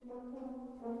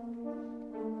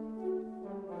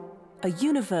a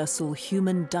universal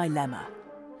human dilemma.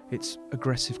 It's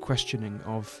aggressive questioning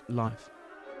of life.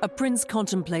 A prince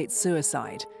contemplates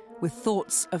suicide with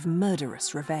thoughts of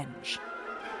murderous revenge.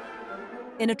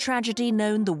 In a tragedy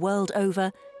known the world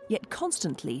over, yet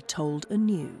constantly told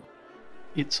anew.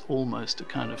 It's almost a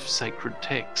kind of sacred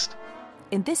text.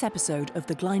 In this episode of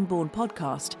the Glyndebourne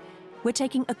podcast, we're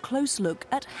taking a close look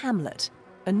at Hamlet,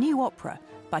 a new opera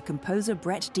by composer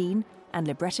Brett Dean and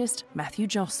librettist Matthew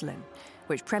Jocelyn,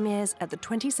 which premieres at the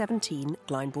 2017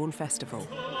 Glyndebourne Festival.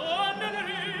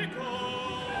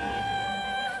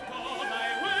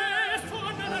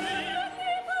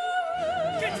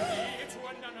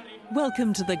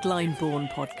 Welcome to the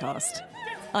Glyndebourne podcast.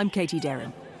 I'm Katie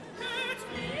Derham.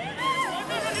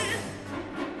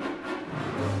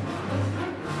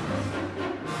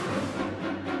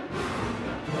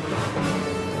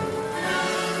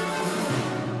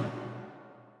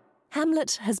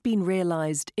 Hamlet has been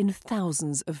realised in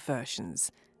thousands of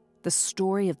versions. The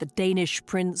story of the Danish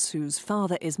Prince whose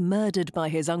father is murdered by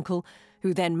his uncle,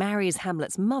 who then marries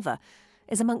Hamlet's mother,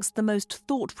 is amongst the most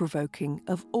thought-provoking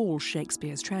of all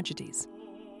Shakespeare's tragedies.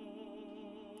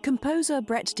 Composer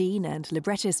Brett Dean and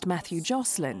librettist Matthew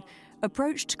Jocelyn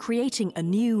approached creating a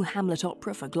new Hamlet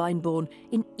opera for Glyndebourne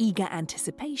in eager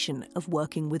anticipation of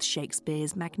working with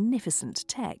Shakespeare's magnificent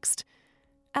text.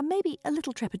 And maybe a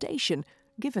little trepidation,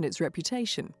 given its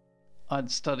reputation.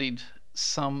 I'd studied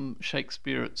some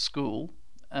Shakespeare at school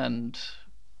and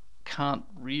can't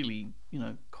really,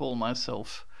 call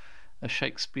myself a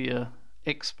Shakespeare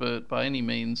expert by any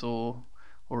means, or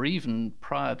even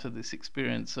prior to this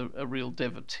experience, a real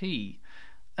devotee.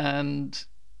 And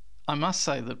I must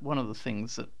say that one of the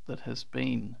things that has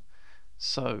been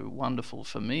so wonderful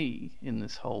for me in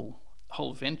this whole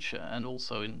venture, and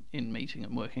also in meeting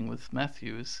and working with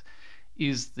Matthew,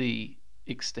 is the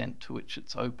extent to which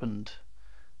it's opened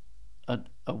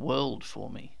a world for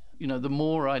me. The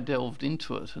more I delved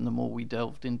into it and the more we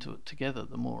delved into it together,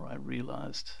 the more I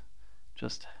realised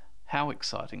just how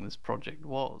exciting this project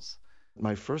was.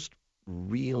 My first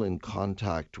real in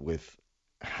contact with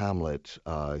Hamlet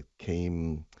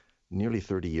came nearly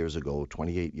 30 years ago,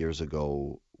 28 years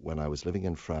ago, when I was living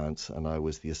in France, and I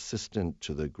was the assistant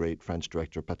to the great French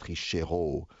director Patrice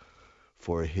Chéreau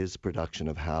for his production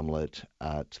of Hamlet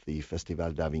at the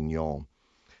Festival d'Avignon.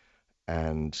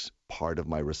 And part of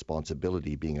my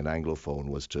responsibility, being an Anglophone,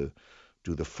 was to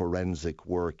do the forensic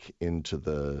work into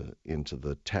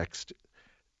the text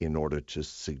in order to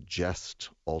suggest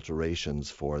alterations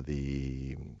for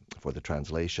the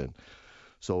translation.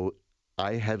 So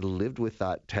I had lived with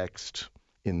that text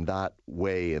in that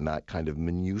way, in that kind of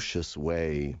minutious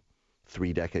way,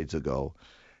 3 decades ago,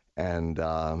 and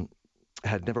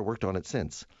had never worked on it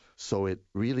since. So it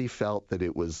really felt that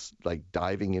it was like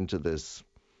diving into this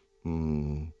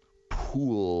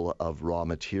pool of raw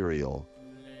material.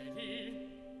 Lady,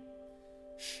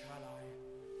 shall I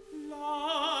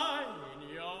lie in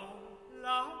your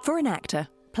love? For an actor,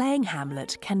 playing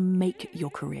Hamlet can make your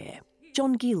career.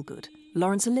 John Gielgud,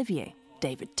 Laurence Olivier,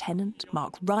 David Tennant,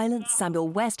 Mark Rylance, Samuel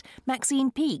West, Maxine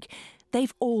Peake,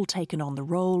 they've all taken on the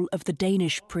role of the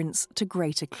Danish Prince to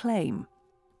great acclaim.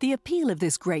 The appeal of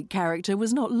this great character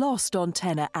was not lost on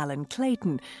tenor Allan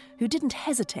Clayton, who didn't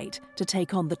hesitate to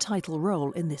take on the title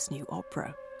role in this new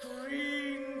opera.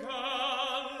 Green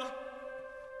girl.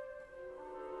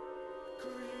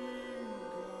 Green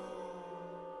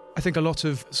girl. I think a lot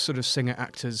of sort of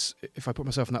singer-actors, if I put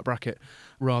myself in that bracket,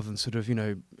 rather than sort of,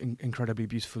 incredibly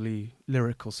beautifully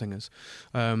lyrical singers,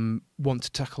 want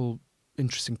to tackle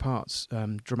interesting parts,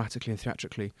 dramatically and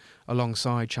theatrically,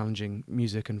 alongside challenging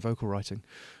music and vocal writing.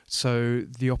 So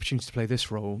the opportunity to play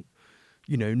this role,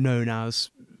 known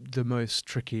as the most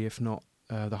tricky, if not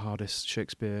the hardest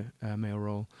Shakespeare male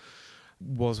role,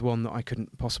 was one that I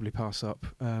couldn't possibly pass up,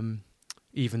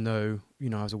 even though,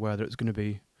 I was aware that it was going to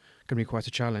be quite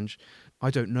a challenge.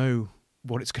 I don't know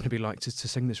what it's going to be like to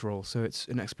sing this role, so it's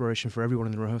an exploration for everyone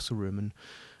in the rehearsal room,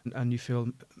 and you feel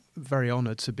very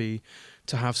honoured to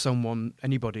have someone,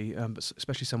 anybody, but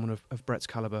especially someone of Brett's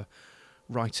calibre,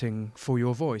 writing for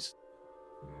your voice.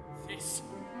 This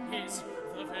is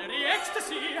the very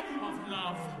ecstasy of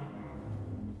love.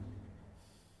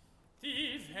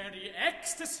 The very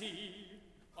ecstasy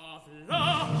of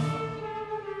love.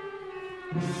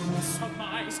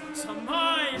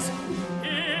 Surmise,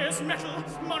 here's metal,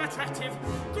 more attractive,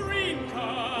 green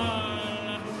girl.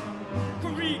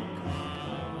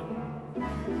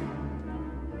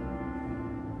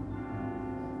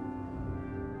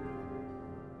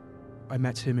 I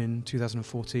met him in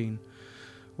 2014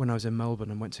 when I was in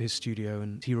Melbourne and went to his studio,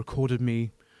 and he recorded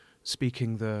me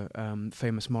speaking the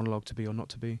famous monologue "To Be or Not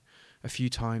to Be" a few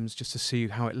times, just to see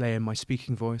how it lay in my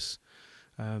speaking voice,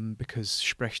 because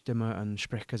Sprechstimme and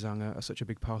Sprechgesang are such a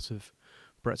big part of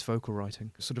Brett's vocal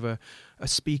writing. Sort of a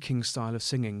speaking style of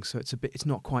singing, so it's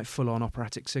not quite full on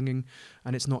operatic singing,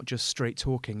 and it's not just straight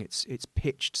talking. It's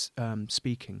pitched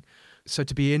speaking. So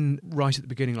to be in right at the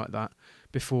beginning like that,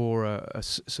 before a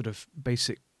sort of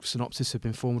basic synopsis had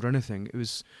been formed or anything, it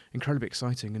was incredibly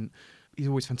exciting. And he's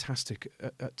always fantastic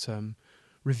at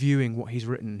reviewing what he's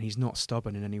written. He's not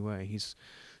stubborn in any way.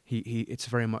 It's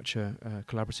very much a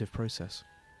collaborative process.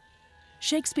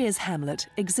 Shakespeare's Hamlet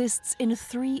exists in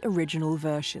 3 original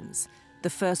versions: the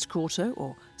first quarto,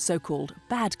 or so-called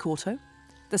bad quarto,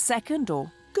 the second,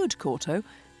 or good quarto,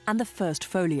 and the first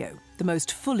folio, the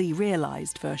most fully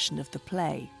realised version of the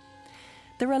play.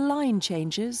 There are line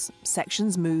changes,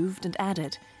 sections moved and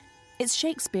added. It's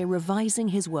Shakespeare revising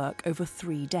his work over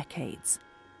 3 decades.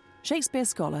 Shakespeare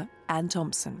scholar Ann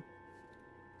Thompson.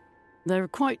 There are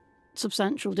quite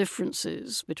substantial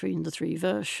differences between the 3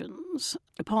 versions.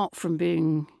 Apart from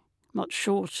being much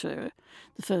shorter,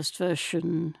 the first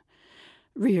version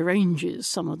rearranges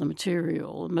some of the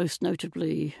material. Most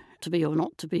notably, "To Be or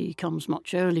Not to Be" comes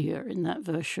much earlier in that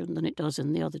version than it does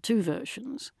in the other 2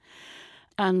 versions.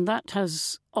 And that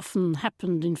has often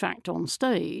happened, in fact, on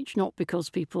stage, not because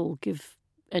people give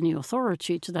any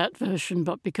authority to that version,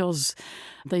 but because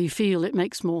they feel it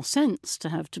makes more sense to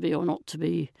have "To Be or Not to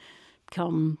Be"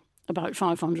 come about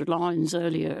 500 lines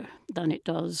earlier than it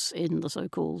does in the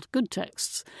so-called good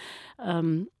texts.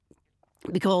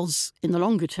 Because in the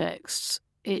longer texts,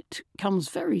 it comes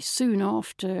very soon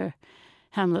after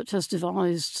Hamlet has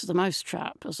devised the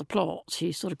mousetrap as a plot.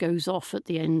 He sort of goes off at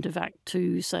the end of Act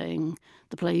 2 saying,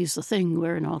 "The play's the thing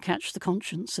wherein I'll catch the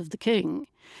conscience of the king."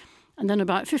 And then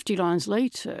about 50 lines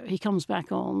later, he comes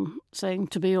back on saying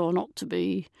 "To be or not to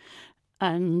be"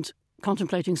 and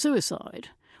contemplating suicide,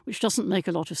 which doesn't make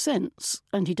a lot of sense,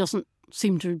 and he doesn't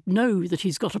seem to know that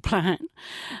he's got a plan.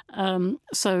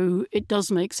 So it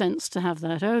does make sense to have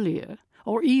that earlier,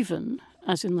 or even,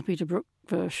 as in the Peter Brook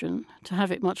version, to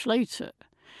have it much later.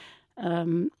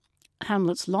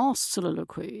 Hamlet's last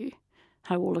soliloquy,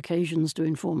 "How all occasions do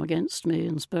inform against me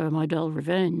and spur my dull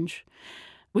revenge,"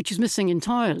 which is missing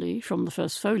entirely from the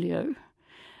first folio,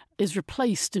 is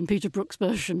replaced in Peter Brook's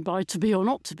version by "To Be or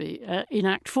Not to Be" in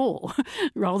Act 4,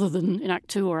 rather than in Act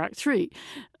 2 or Act 3.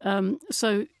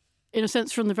 So, in a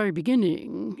sense, from the very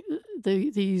beginning,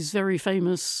 these very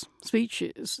famous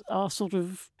speeches are sort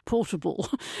of portable.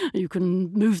 You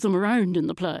can move them around in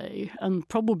the play, and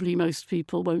probably most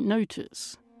people won't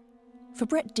notice. For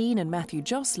Brett Dean and Matthew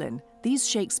Jocelyn, these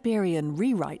Shakespearean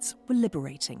rewrites were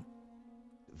liberating.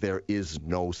 There is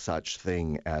no such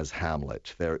thing as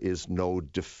Hamlet. There is no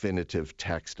definitive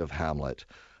text of Hamlet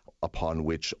upon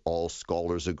which all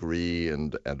scholars agree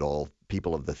and all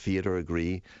people of the theatre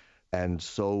agree. And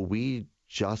so we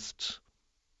just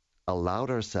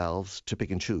allowed ourselves to pick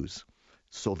and choose.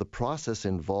 So the process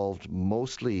involved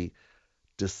mostly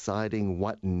deciding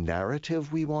what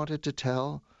narrative we wanted to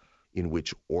tell, in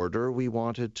which order we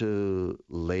wanted to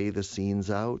lay the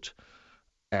scenes out.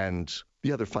 And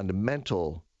the other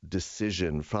fundamental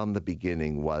decision from the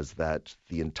beginning was that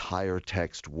the entire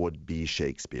text would be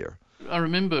Shakespeare. I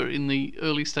remember in the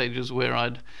early stages where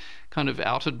I'd kind of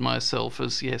outed myself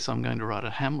as, yes, I'm going to write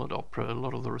a Hamlet opera. A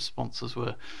lot of the responses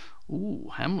were, "Ooh,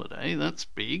 Hamlet, eh? That's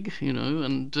big,"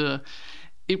 and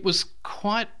it was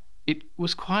quite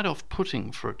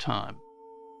off-putting for a time.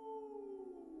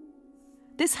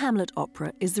 This Hamlet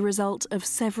opera is the result of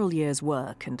several years'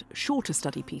 work and shorter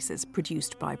study pieces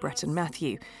produced by Brett and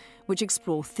Matthew, which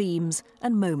explore themes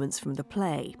and moments from the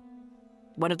play.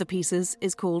 One of the pieces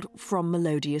is called From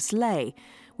Melodious Lay,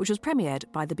 which was premiered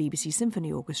by the BBC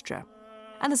Symphony Orchestra.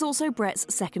 And there's also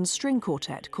Brett's second string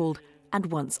quartet called And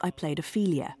Once I Played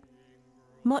Ophelia.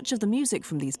 Much of the music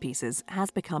from these pieces has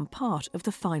become part of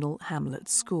the final Hamlet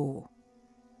score.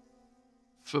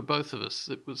 For both of us,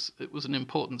 it was an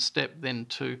important step then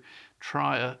to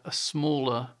try a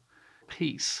smaller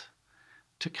piece,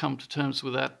 to come to terms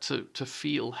with that, to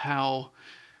feel how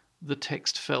the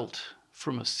text felt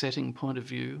from a setting point of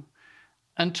view,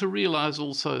 and to realise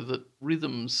also that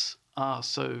rhythms are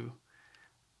so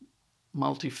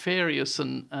multifarious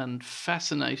and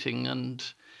fascinating,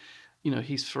 and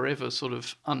he's forever sort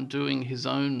of undoing his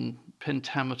own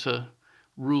pentameter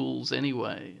rules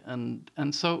anyway, and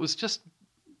so it was just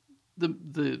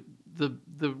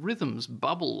the rhythms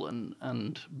bubble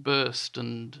and burst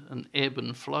and ebb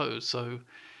and flow so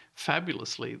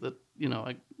fabulously that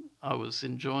I was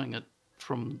enjoying it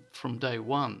from day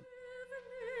one.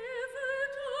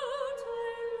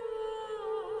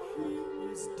 He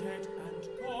is dead and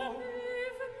gone,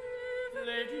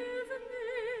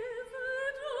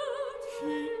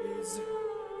 He is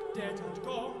dead and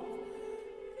gone.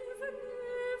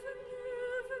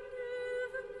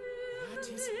 At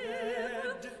his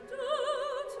head,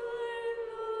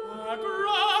 a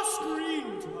grass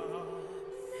green tower.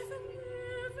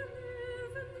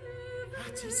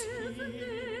 At his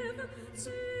heels,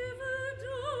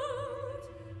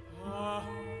 a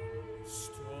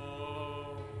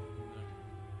stone.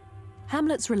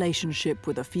 Hamlet's relationship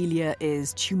with Ophelia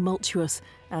is tumultuous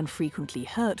and frequently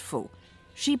hurtful.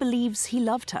 She believes he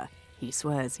loved her. He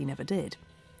swears he never did.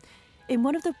 In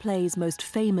one of the play's most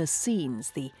famous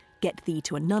scenes, the Get Thee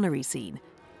to a Nunnery scene,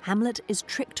 Hamlet is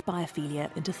tricked by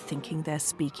Ophelia into thinking they're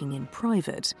speaking in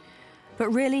private. But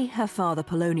really, her father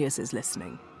Polonius is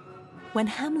listening. When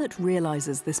Hamlet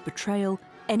realises this betrayal,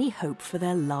 any hope for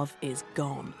their love is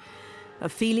gone.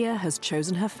 Ophelia has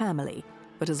chosen her family,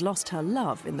 but has lost her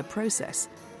love in the process,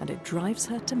 and it drives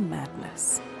her to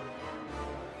madness.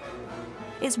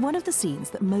 It's one of the scenes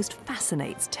that most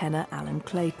fascinates tenor Allan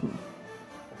Clayton.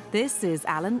 This is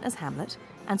Allan as Hamlet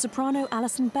and soprano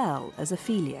Alison Bell as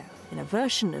Ophelia in a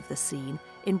version of the scene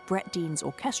in Brett Dean's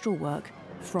orchestral work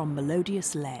From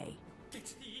Melodious Lay.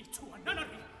 Get thee to a nunnery.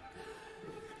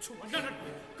 To a nunnery.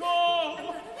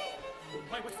 Go!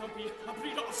 Why would thou be a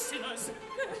breeder of sinners?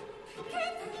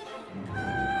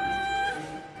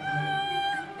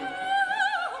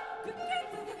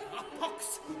 A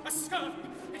pox, a scurvy,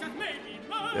 it hath made me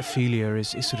mad. Ophelia is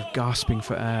sort of gasping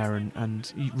for air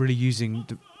and really using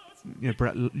the,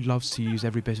 Brett loves to use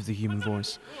every bit of the human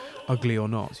voice, ugly or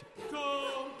not. Go,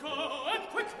 and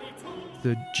quickly too.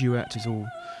 The duet is all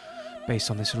based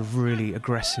on this sort of really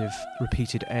aggressive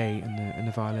repeated A in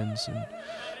the violins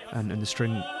and the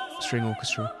string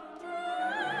orchestra.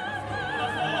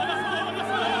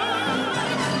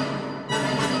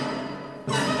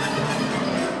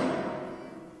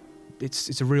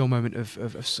 It's a real moment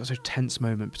of such a tense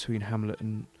moment between Hamlet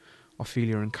and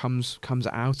Ophelia, and comes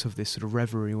out of this sort of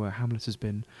reverie where Hamlet has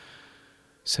been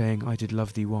saying "I did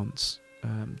love thee once"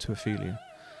 to Ophelia,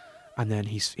 and then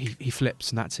he flips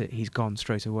and that's it. He's gone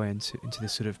straight away into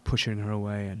this sort of pushing her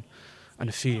away, and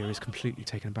Ophelia is completely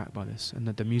taken aback by this, and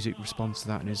the music responds to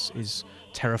that and is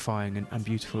terrifying and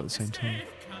beautiful at the same time.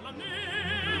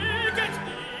 Get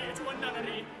thee to a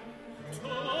nunnery. To a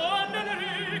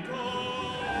nunnery go.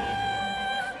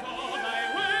 Go thy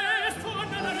ways to a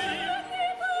nunnery.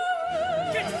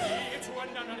 Get thee to a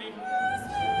nunnery.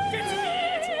 Get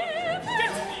thee to a nunnery.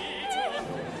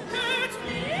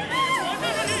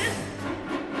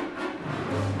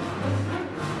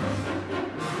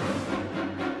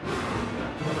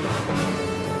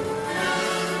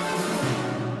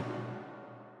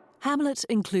 Hamlet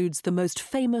includes the most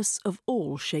famous of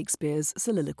all Shakespeare's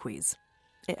soliloquies.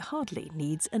 It hardly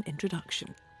needs an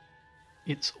introduction.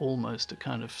 It's almost a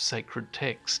kind of sacred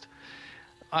text.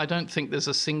 I don't think there's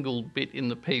a single bit in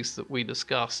the piece that we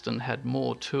discussed and had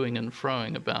more toing and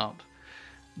froing about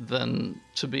than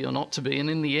to be or not to be. And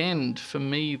in the end, for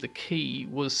me, the key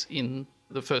was in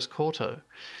the first quarto,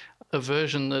 a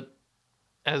version that,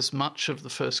 as much of the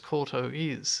first quarto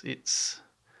is, it's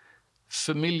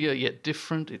familiar yet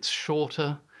different, it's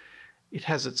shorter, it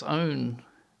has its own,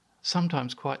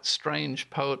 sometimes quite strange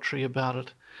poetry about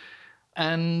it.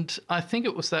 And I think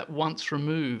it was that once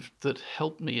removed that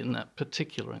helped me in that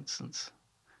particular instance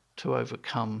to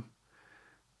overcome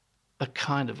a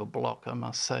kind of a block, I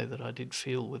must say, that I did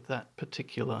feel with that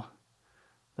particular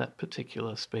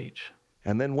speech.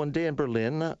 And then one day in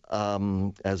Berlin,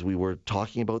 as we were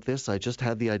talking about this, I just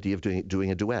had the idea of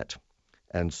doing a duet,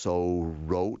 and so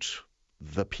wrote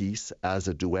the piece as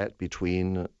a duet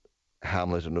between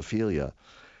Hamlet and Ophelia,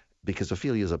 because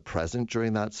Ophelia is a present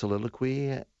during that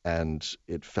soliloquy, and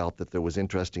it felt that there was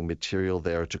interesting material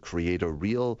there to create a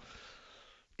real,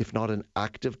 if not an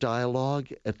active dialogue,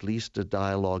 at least a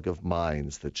dialogue of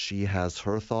minds, that she has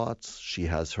her thoughts, she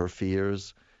has her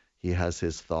fears, he has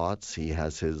his thoughts, he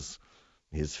has his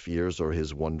fears or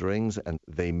his wonderings, and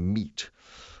they meet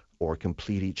or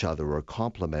complete each other or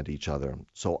complement each other.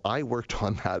 So I worked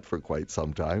on that for quite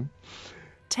some time.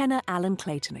 Tenor Allan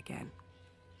Clayton again.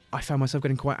 I found myself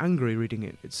getting quite angry reading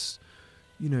it. It's,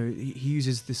 he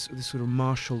uses this sort of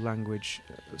martial language,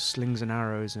 slings and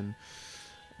arrows and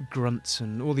grunts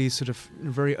and all these sort of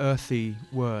very earthy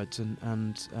words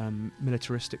and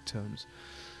militaristic terms.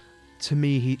 To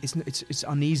me, it's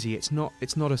uneasy. It's not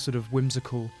a sort of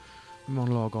whimsical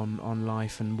monologue on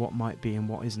life and what might be and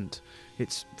what isn't.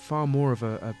 It's far more of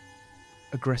a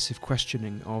aggressive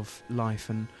questioning of life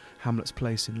and Hamlet's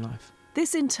place in life.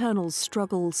 This internal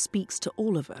struggle speaks to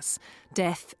all of us.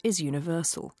 Death is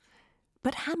universal.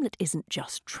 But Hamlet isn't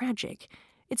just tragic.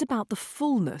 It's about the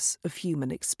fullness of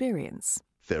human experience.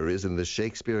 there is in the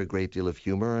Shakespeare a great deal of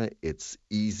humor. It's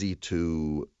easy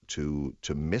to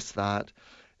miss that,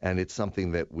 and it's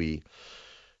something that we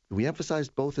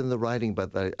emphasized both in the writing,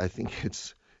 but I think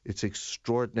it's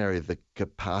extraordinary, the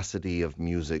capacity of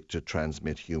music to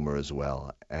transmit humor as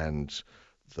well, and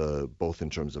both in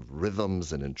terms of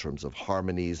rhythms and in terms of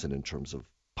harmonies and in terms of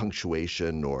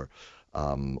punctuation or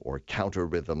counter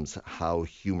rhythms, how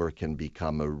humor can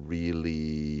become a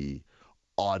really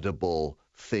audible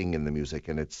thing in the music,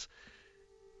 and it's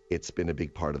been a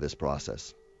big part of this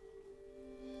process.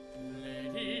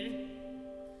 Lady,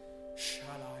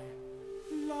 shall I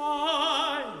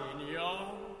lie in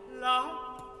your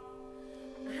lap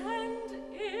and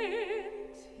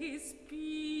eat his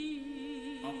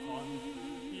pea upon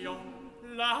your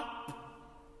lap?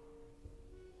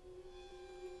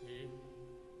 In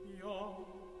your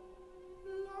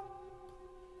lap.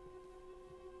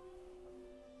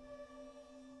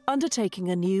 Undertaking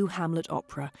a new Hamlet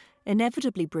opera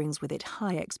inevitably brings with it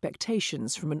high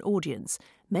expectations from an audience,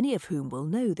 many of whom will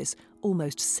know this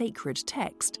almost sacred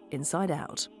text inside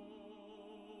out.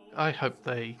 I hope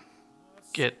they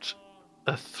get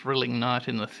a thrilling night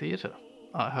in the theatre.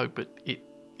 I hope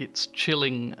it's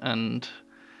chilling and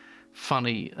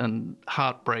funny and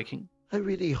heartbreaking. I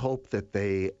really hope that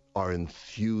they are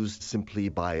enthused simply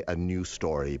by a new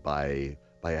story, by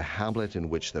a Hamlet in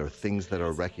which there are things that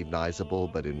are recognizable,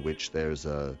 but in which there's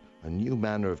a new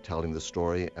manner of telling the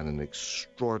story and an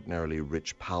extraordinarily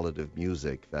rich palette of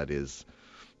music that is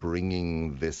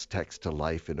bringing this text to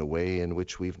life in a way in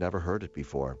which we've never heard it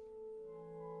before.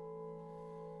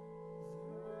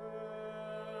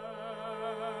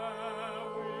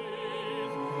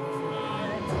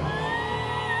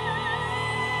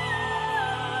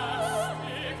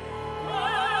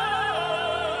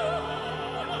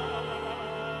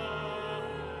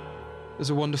 There's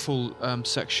a wonderful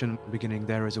section beginning,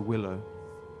 "There is a willow,"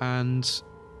 and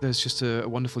there's just a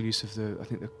wonderful use of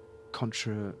the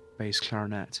contra bass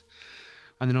clarinet.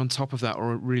 And then on top of that,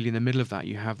 or really in the middle of that,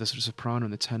 you have the sort of soprano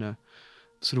and the tenor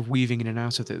sort of weaving in and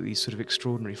out of these sort of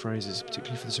extraordinary phrases,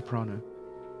 particularly for the soprano.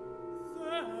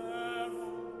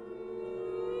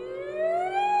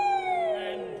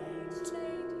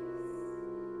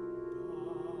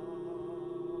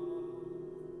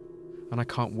 And I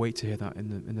can't wait to hear that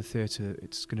in the theatre.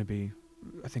 It's going to be,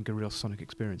 I think, a real sonic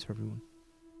experience for everyone.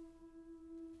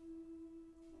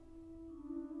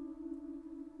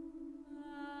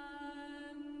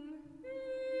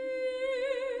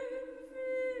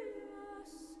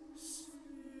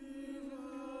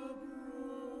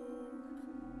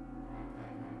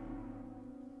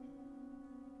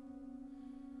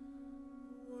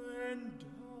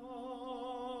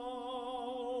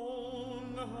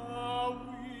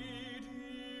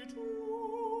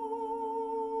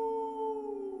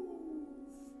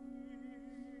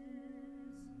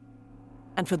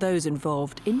 And for those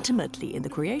involved intimately in the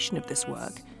creation of this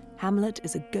work, Hamlet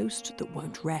is a ghost that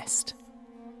won't rest.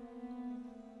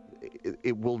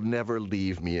 It will never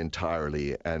leave me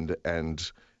entirely, and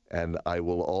I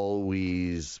will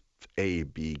always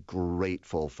be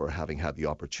grateful for having had the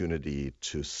opportunity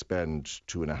to spend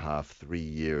 2.5, 3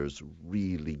 years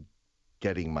really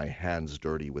getting my hands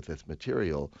dirty with this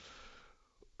material.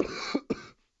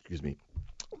 Excuse me,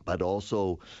 but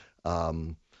also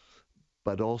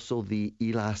the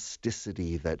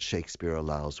elasticity that Shakespeare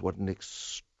allows. What an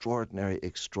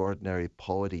extraordinary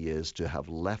poet he is to have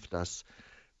left us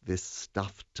this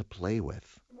stuff to play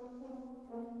with.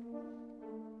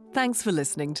 Thanks for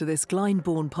listening to this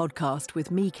Glyndebourne podcast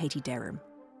with me, Katie Derham.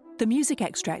 The music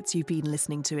extracts you've been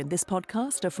listening to in this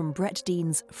podcast are from Brett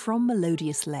Dean's From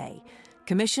Melodious Lay,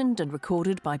 commissioned and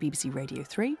recorded by BBC Radio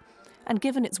 3 and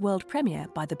given its world premiere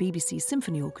by the BBC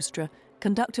Symphony Orchestra,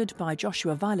 conducted by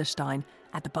Joshua Weilerstein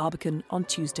at the Barbican on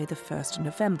Tuesday the 1st of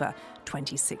November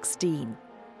 2016,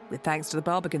 with thanks to the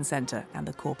Barbican Centre and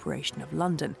the Corporation of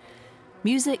London.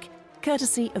 Music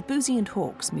courtesy of Boosey and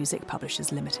Hawkes Music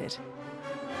Publishers Limited.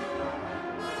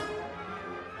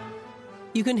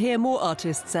 You can hear more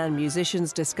artists and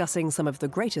musicians discussing some of the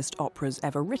greatest operas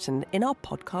ever written in our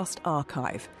podcast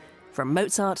archive. From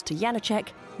Mozart to Janacek,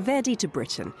 Verdi to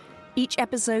Britten, each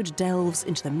episode delves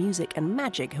into the music and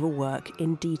magic of a work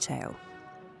in detail.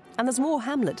 And there's more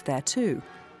Hamlet there too.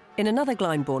 In another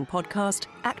Glyndebourne podcast,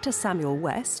 actor Samuel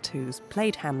West, who's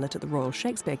played Hamlet at the Royal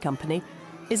Shakespeare Company,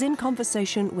 is in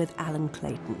conversation with Allan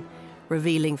Clayton,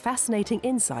 revealing fascinating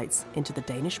insights into the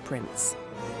Danish Prince.